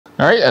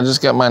All right, I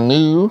just got my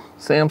new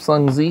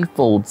Samsung Z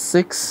Fold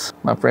 6.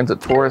 My friends at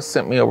Torras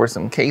sent me over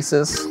some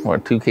cases, or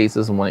 2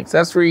 cases and 1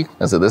 accessory.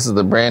 I said, this is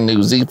the brand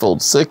new Z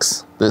Fold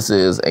 6. This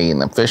is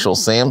an official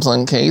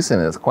Samsung case,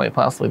 and it's quite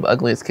possibly the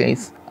ugliest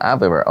case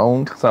I've ever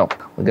owned. So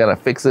we gotta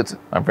fix it.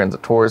 My friends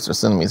at Torras are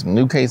sending me some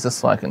new cases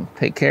so I can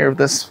take care of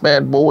this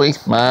bad boy.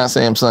 My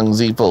Samsung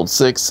Z Fold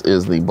 6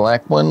 is the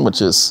black one,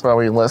 which is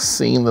probably less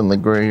seen than the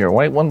gray or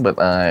white one, but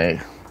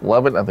I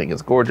love it. I think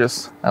it's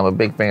gorgeous. I'm a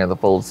big fan of the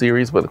Fold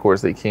series, but of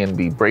course they can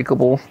be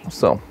breakable.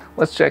 So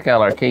let's check out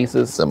our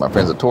cases. So my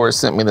friends at Torras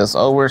sent me this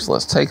over, so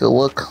let's take a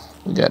look.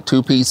 We got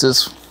 2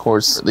 pieces. Of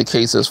course, the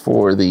cases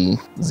for the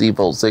Z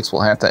Fold 6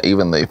 will have to,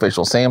 even the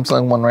official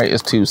Samsung one, right,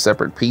 is 2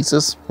 separate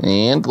pieces.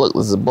 And look,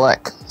 this is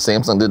black.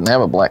 Samsung didn't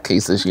have a black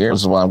case this year, which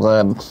is why I'm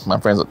glad my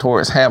friends at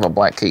Torras have a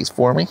black case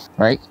for me,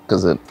 right?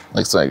 Because it,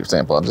 like, for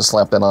example, I'll just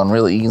slap that on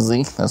really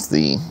easy. That's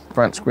the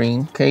front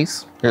screen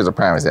case. Here's a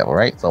prime example,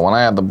 right? So when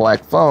I have the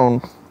black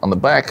phone on the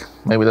back,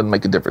 maybe it doesn't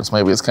make a difference.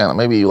 Maybe it's kind of,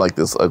 maybe you like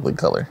this ugly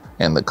color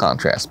and the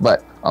contrast.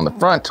 But on the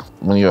front,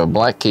 when you have a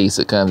black case,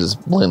 it kind of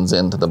just blends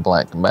into the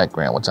black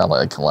background, which I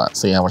like a lot.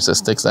 See how much this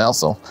sticks out?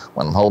 So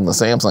when I'm holding the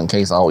Samsung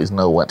case, I always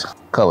know what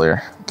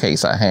color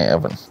case I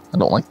have, and I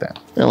don't like that.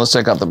 And let's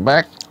check out the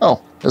back.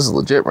 Oh, this is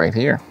legit right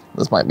here.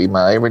 This might be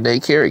my everyday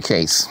carry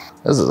case.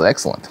 This is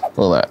excellent.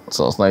 Look at that.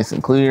 So it's nice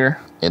and clear.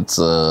 It's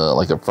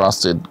like a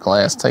frosted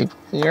glass type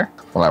here.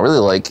 What I really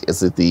like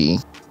is that the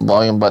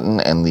volume button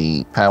and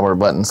the power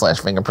button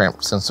 /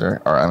 fingerprint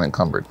sensor are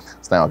unencumbered.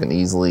 So now I can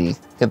easily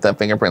hit that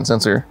fingerprint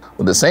sensor.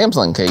 With the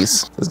Samsung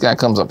case, this guy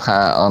comes up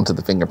high onto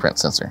the fingerprint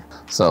sensor.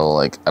 So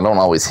like, I don't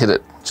always hit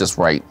it just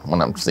right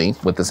when I'm seeing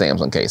with the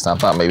Samsung case. I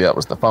thought maybe that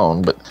was the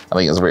phone, but I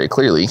think it's very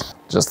clearly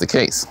just the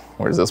case.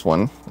 Whereas this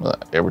one,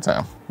 every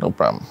time, no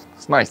problem.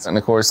 It's nice. And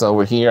of course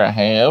over here I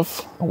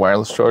have a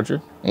wireless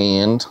charger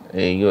and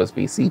a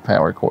USB-C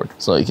power cord.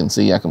 So you can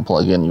see I can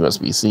plug in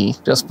USB-C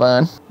just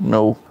fine,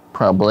 no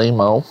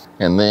problemo.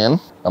 And then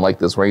I like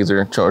this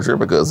Razor charger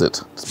because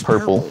it's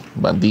purple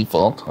by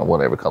default, or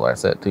whatever color I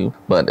set to,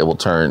 but it will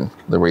turn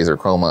the Razor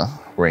Chroma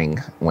ring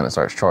when it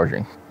starts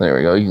charging. There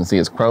we go. You can see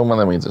it's chroma,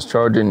 that means it's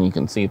charging. You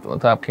can see from the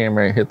top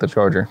camera, it hit the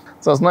charger.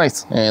 So it's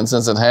nice. And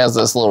since it has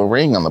this little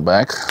ring on the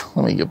back,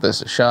 let me give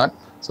this a shot.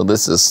 So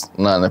this is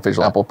not an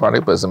official Apple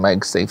product, but it's a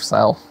MagSafe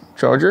style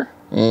charger.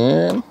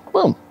 And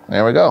boom,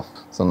 there we go.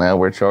 So now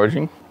we're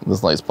charging.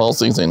 This light's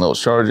pulsing, so you know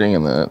it's charging,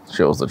 and then it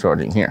shows the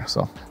charging here.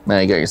 So now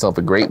you got yourself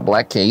a great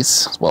black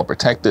case. It's well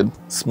protected,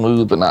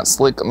 smooth but not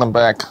slick on the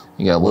back.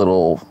 You got a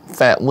little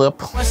fat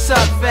lip. What's up,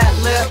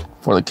 fat lip?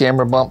 For the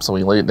camera bump, so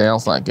when you lay it down,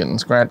 it's not getting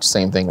scratched.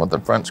 Same thing with the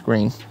front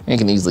screen. And you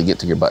can easily get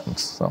to your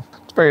buttons. So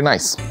it's very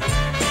nice.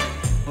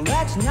 Well,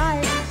 that's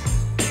nice.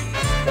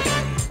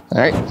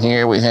 All right,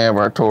 here we have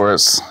our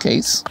Torras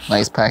case.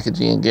 Nice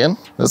packaging again.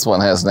 This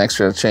one has an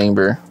extra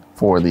chamber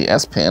for the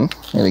S Pen,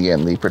 and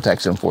again, the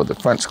protection for the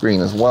front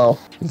screen as well.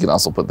 You can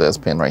also put the S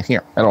Pen right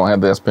here. I don't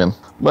have the S Pen,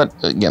 but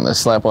again, they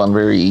slap on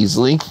very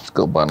easily. Let's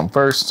go bottom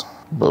first,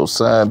 both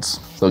sides.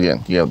 So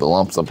again, you have the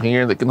lumps up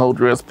here that can hold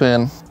your S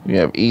Pen. You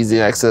have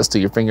easy access to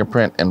your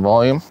fingerprint and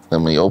volume.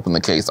 Then when you open the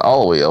case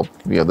all the way up,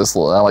 you have this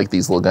little, I like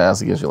these little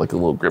guys. It gives you like a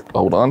little grip to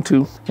hold on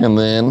to. And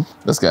then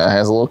this guy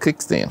has a little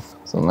kickstand.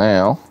 So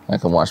now I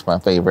can watch my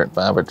favorite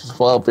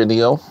 5:12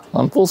 video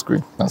on full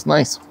screen. That's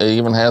nice. It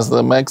even has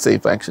the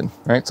MagSafe action,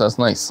 right? So that's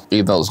nice.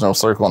 Even though there's no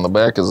circle on the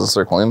back, there's a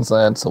circle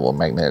inside, so we'll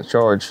magnetic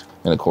charge.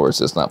 And of course,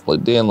 it's not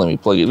plugged in. Let me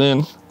plug it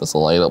in. This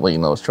will light up, let you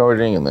know it's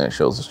charging, and then it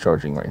shows it's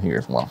charging right here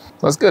as well.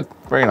 So that's good.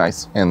 Very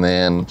nice. And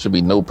then should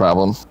be no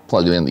problem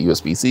plugging in the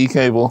USB-C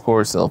cable. Of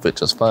course, it'll fit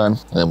just fine.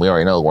 And then we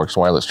already know it works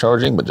wireless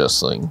charging, but just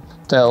so you can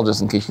tell,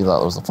 just in case you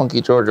thought it was a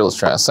funky charger, let's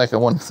try a second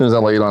one. As soon as I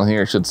lay it on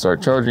here, it should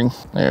start charging.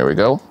 There we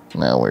go.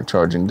 Now we're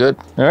charging good.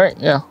 All right,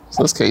 yeah.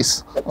 So this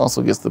case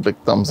also gets the big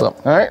thumbs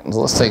up. All right,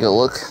 so let's take a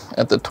look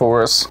at the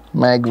Torras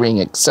mag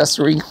ring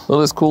accessory. Look at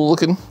this cool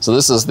looking. So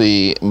this is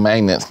the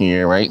magnet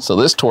here, right? So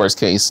this Torras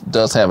case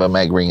does have a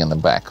mag ring in the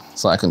back.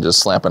 So I can just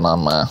slap it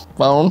on my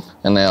phone,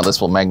 and now this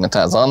will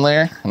magnetize on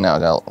there. And now I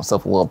got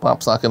myself a little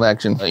pop socket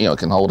action. You know, it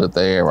can hold it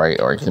there, right?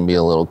 Or it can be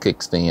a little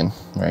kickstand,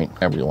 right?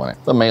 However you want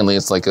it. But mainly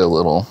it's like a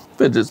little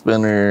fidget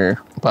spinner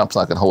pop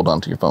socket hold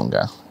on to your phone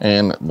guy,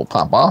 and it will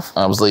pop off.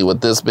 Obviously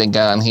with this big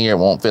guy in here, it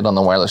won't fit on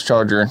the wireless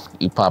charger.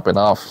 You pop it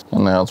off,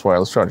 and now it's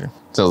wireless charging.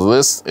 So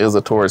this is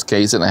a Torras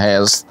case, and it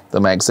has the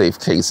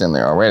MagSafe case in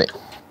there already.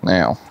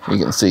 Now you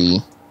can see,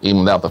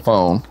 even without the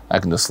phone, I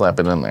can just slap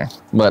it in there.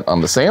 But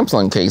on the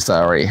Samsung case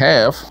I already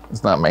have,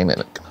 it's not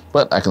magnetic.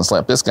 But I can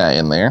slap this guy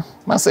in there.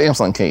 My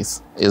Samsung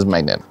case is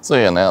magnetic. So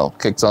yeah, now it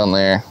kicks on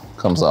there,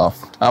 comes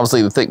off.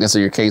 Obviously the thickness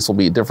of your case will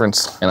be a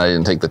difference, and I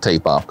didn't take the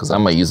tape off because I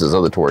might use this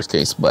other Torras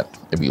case, but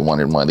if you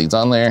wanted one of these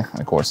on there,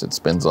 of course it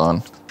spins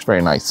on. It's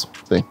very nice.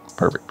 See,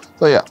 perfect.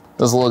 So yeah,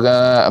 this little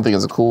guy, I think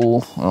it's a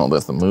cool, I don't know if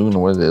that's the moon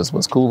or what it is, but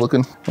it's cool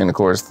looking. And of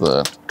course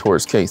the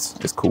Torras case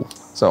is cool.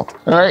 So,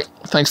 all right,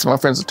 thanks to my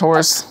friends at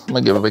Torras. I'm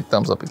gonna give a big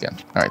thumbs up again.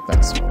 All right,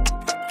 thanks.